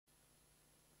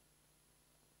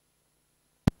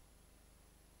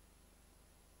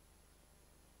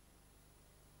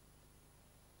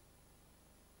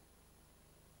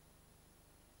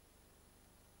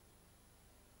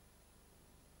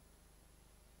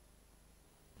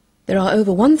There are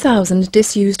over 1,000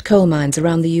 disused coal mines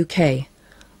around the UK.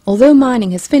 Although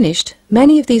mining has finished,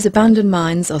 many of these abandoned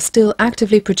mines are still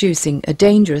actively producing a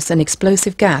dangerous and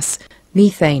explosive gas,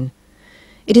 methane.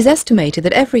 It is estimated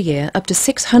that every year up to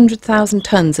 600,000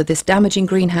 tonnes of this damaging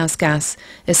greenhouse gas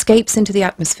escapes into the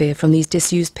atmosphere from these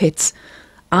disused pits,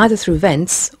 either through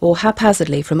vents or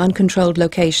haphazardly from uncontrolled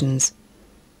locations.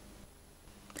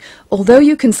 Although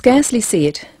you can scarcely see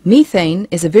it, methane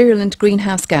is a virulent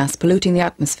greenhouse gas polluting the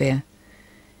atmosphere.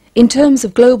 In terms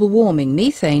of global warming,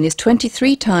 methane is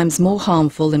 23 times more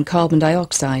harmful than carbon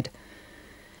dioxide.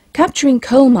 Capturing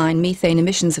coal mine methane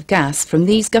emissions of gas from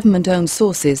these government-owned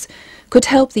sources could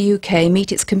help the UK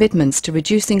meet its commitments to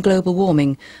reducing global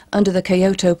warming under the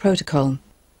Kyoto Protocol.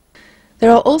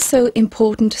 There are also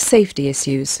important safety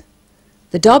issues.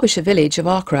 The Derbyshire village of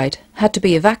Arkwright had to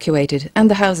be evacuated and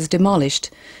the houses demolished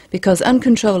because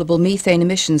uncontrollable methane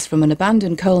emissions from an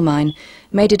abandoned coal mine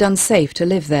made it unsafe to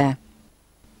live there.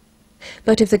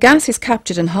 But if the gas is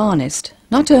captured and harnessed,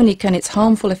 not only can its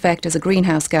harmful effect as a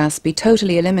greenhouse gas be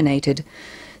totally eliminated,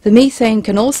 the methane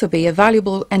can also be a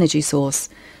valuable energy source,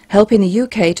 helping the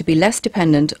UK to be less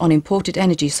dependent on imported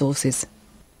energy sources.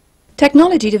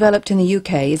 Technology developed in the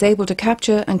UK is able to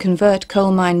capture and convert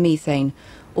coal mine methane,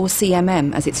 or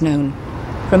CMM as it's known,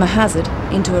 from a hazard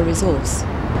into a resource.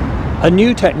 A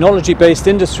new technology-based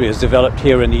industry has developed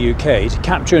here in the UK to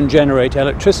capture and generate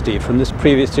electricity from this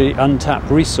previously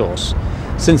untapped resource.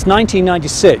 Since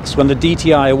 1996, when the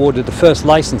DTI awarded the first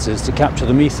licenses to capture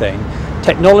the methane,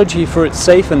 technology for its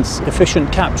safe and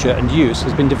efficient capture and use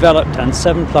has been developed and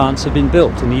 7 plants have been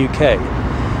built in the UK.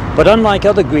 But unlike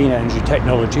other green energy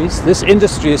technologies, this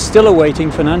industry is still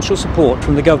awaiting financial support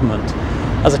from the government.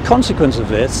 As a consequence of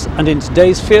this, and in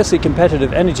today's fiercely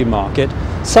competitive energy market,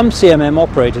 some CMM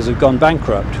operators have gone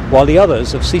bankrupt, while the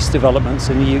others have ceased developments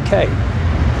in the UK.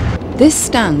 This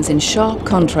stands in sharp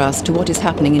contrast to what is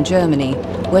happening in Germany,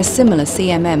 where similar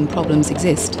CMM problems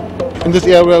exist. In this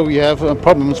area we have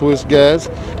problems with gas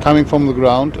coming from the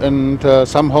ground, and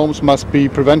some homes must be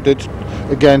prevented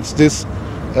against this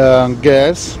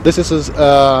gas. This is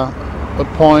a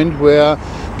point where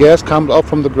gas comes out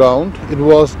from the ground. It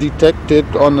was detected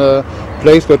on a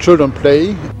place where children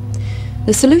play.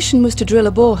 The solution was to drill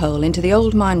a borehole into the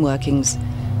old mine workings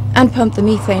and pump the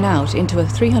methane out into a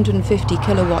 350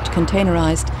 kilowatt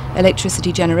containerized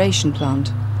electricity generation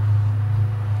plant.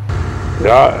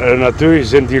 Ja, natürlich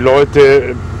sind die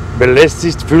Leute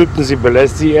belästigt, fühlten sie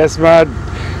belästigt erstmal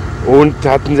und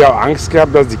hatten sie auch Angst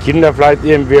gehabt, dass die Kinder vielleicht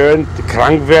irgendwie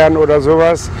krank werden oder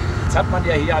sowas. Jetzt hat man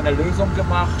ja hier eine Lösung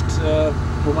gemacht,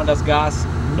 wo man das Gas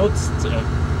nutzt.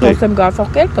 Aus dem Gas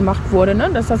auch Geld gemacht wurde, ne?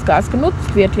 Dass das Gas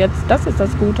genutzt wird jetzt. Das ist das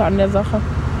Gute an der Sache.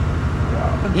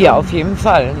 Ja, auf jeden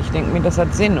Fall. Ich denke mir, das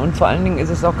hat Sinn und vor allen Dingen ist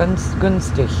es auch ganz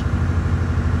günstig.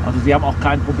 Also Sie haben auch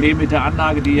kein Problem mit der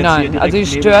Anlage, die jetzt nein, hier direkt also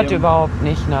es stört überhaupt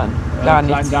nicht, nein, gar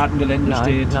nichts. Kleingartengelände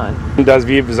steht. Nein. Dass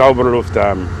wir saubere Luft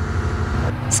haben.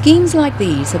 Schemes like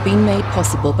these have been made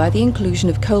possible by the inclusion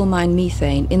of coal mine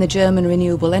methane in the German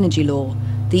Renewable Energy Law,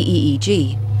 the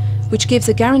EEG, which gives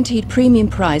a guaranteed premium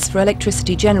price for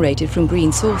electricity generated from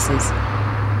green sources.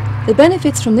 The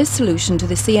benefits from this solution to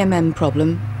the CMM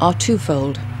problem are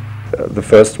twofold. The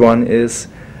first one is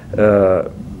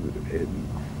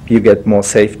you get more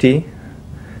safety,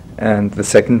 and the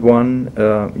second one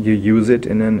you use it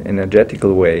in an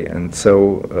energetical way, and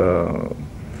so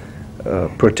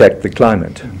protect the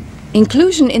climate.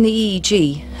 Inclusion in the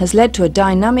EEG has led to a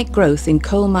dynamic growth in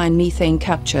coal mine methane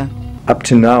capture. Up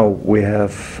to now we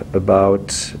have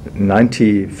about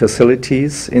 90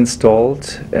 facilities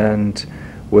installed and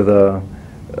with a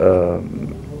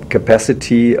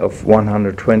capacity of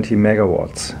 120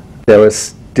 megawatts. There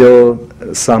is still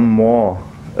some more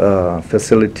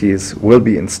facilities will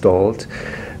be installed.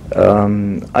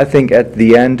 I think at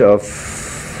the end of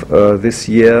this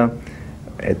year,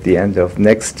 at the end of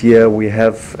next year, we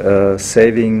have a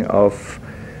saving of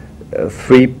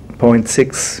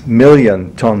 3.6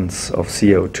 million tons of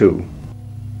CO2.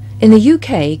 In the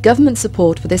UK, government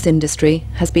support for this industry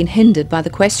has been hindered by the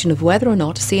question of whether or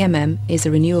not CMM is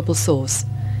a renewable source.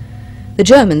 The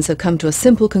Germans have come to a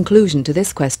simple conclusion to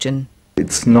this question.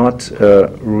 It's not a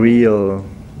real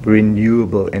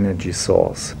renewable energy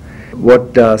source.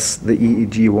 What does the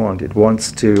EEG want? It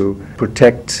wants to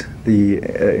protect the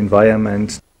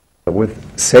environment with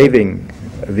saving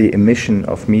the emission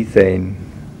of methane,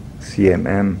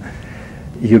 CMM.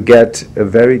 You get a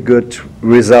very good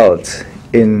result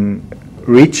in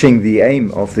reaching the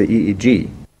aim of the EEG.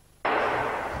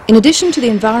 In addition to the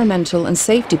environmental and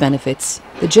safety benefits,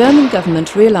 the German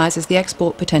government realises the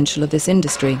export potential of this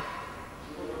industry.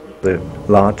 The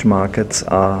large markets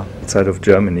are outside of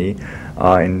Germany,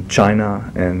 are in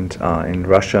China and in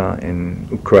Russia, in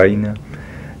Ukraine.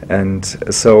 And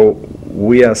so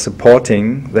we are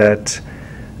supporting that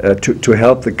to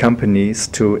help the companies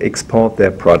to export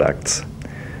their products.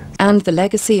 And the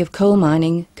legacy of coal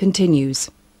mining continues.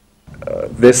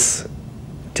 This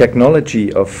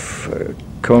technology of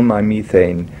coal mine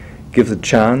methane gives a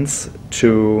chance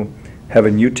to have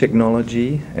a new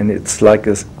technology, and it's like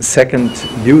a second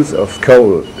use of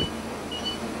coal.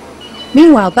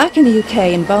 Meanwhile, back in the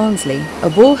UK in Barnsley, a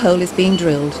borehole is being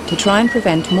drilled to try and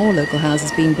prevent more local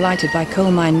houses being blighted by coal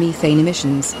mine methane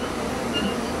emissions.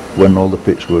 When all the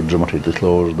pits were dramatically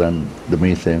closed, then the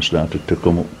methane started to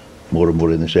come up more and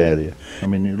more in this area. I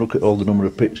mean, you look at all the number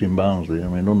of pits in Barnsley. I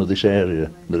mean, under this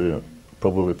area, there are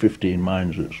probably 15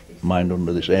 mines that's mined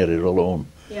under this area alone.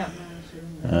 Yeah.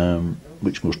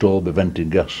 Which must all be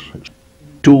vented gas.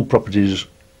 2 properties,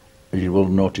 as you will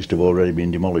have noticed, have already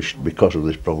been demolished because of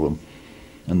this problem,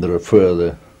 and there are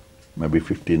further maybe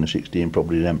 15 or 16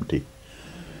 properties empty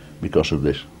because of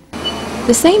this.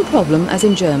 The same problem as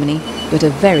in Germany, but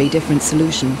a very different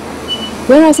solution.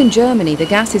 Whereas in Germany the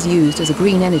gas is used as a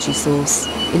green energy source,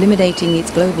 eliminating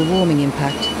its global warming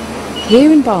impact,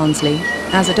 here in Barnsley,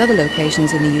 as at other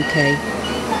locations in the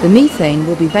UK, the methane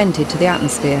will be vented to the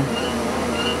atmosphere.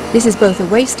 This is both a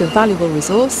waste of valuable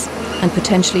resource and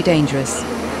potentially dangerous.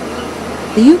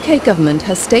 The UK government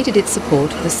has stated its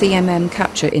support for the CMM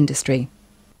capture industry.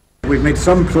 We've made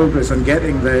some progress on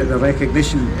getting the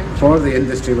recognition for the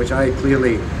industry, which I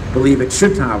clearly believe it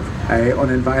should have on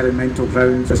environmental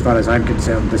grounds. As far as I'm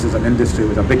concerned, this is an industry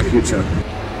with a big future.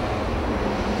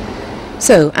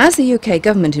 So, as the UK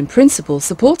government in principle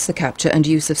supports the capture and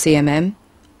use of CMM,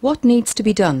 what needs to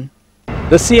be done?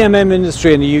 The CMM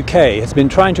industry in the UK has been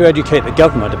trying to educate the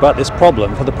government about this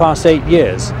problem for the past 8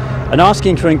 years and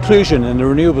asking for inclusion in the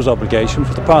renewables obligation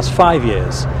for the past 5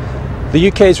 years. The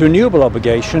UK's renewable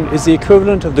obligation is the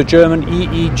equivalent of the German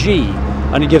EEG,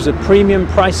 and it gives a premium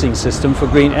pricing system for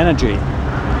green energy.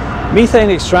 Methane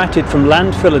extracted from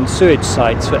landfill and sewage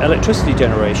sites for electricity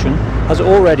generation has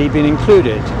already been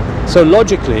included. So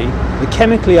logically, the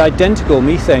chemically identical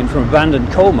methane from abandoned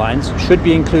coal mines should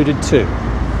be included too.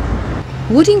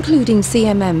 Would including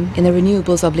CMM in the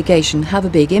renewables obligation have a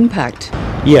big impact?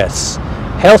 Yes.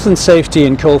 Health and safety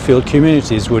in coalfield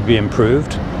communities would be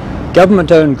improved.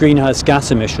 Government-owned greenhouse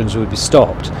gas emissions would be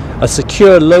stopped. A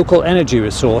secure local energy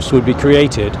resource would be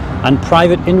created, and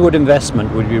private inward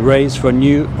investment would be raised for a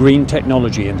new green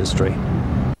technology industry.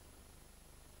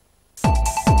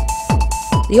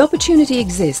 The opportunity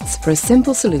exists for a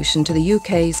simple solution to the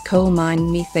UK's coal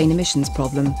mine methane emissions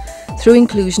problem through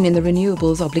inclusion in the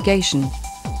renewables obligation.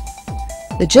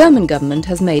 The German government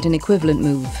has made an equivalent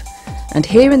move, and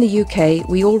here in the UK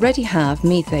we already have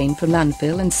methane from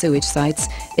landfill and sewage sites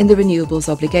in the renewables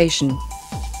obligation.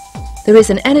 There is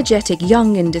an energetic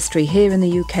young industry here in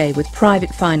the UK with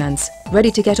private finance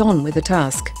ready to get on with the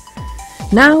task.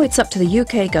 Now it's up to the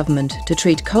UK government to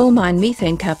treat coal mine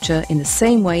methane capture in the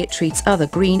same way it treats other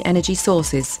green energy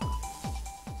sources.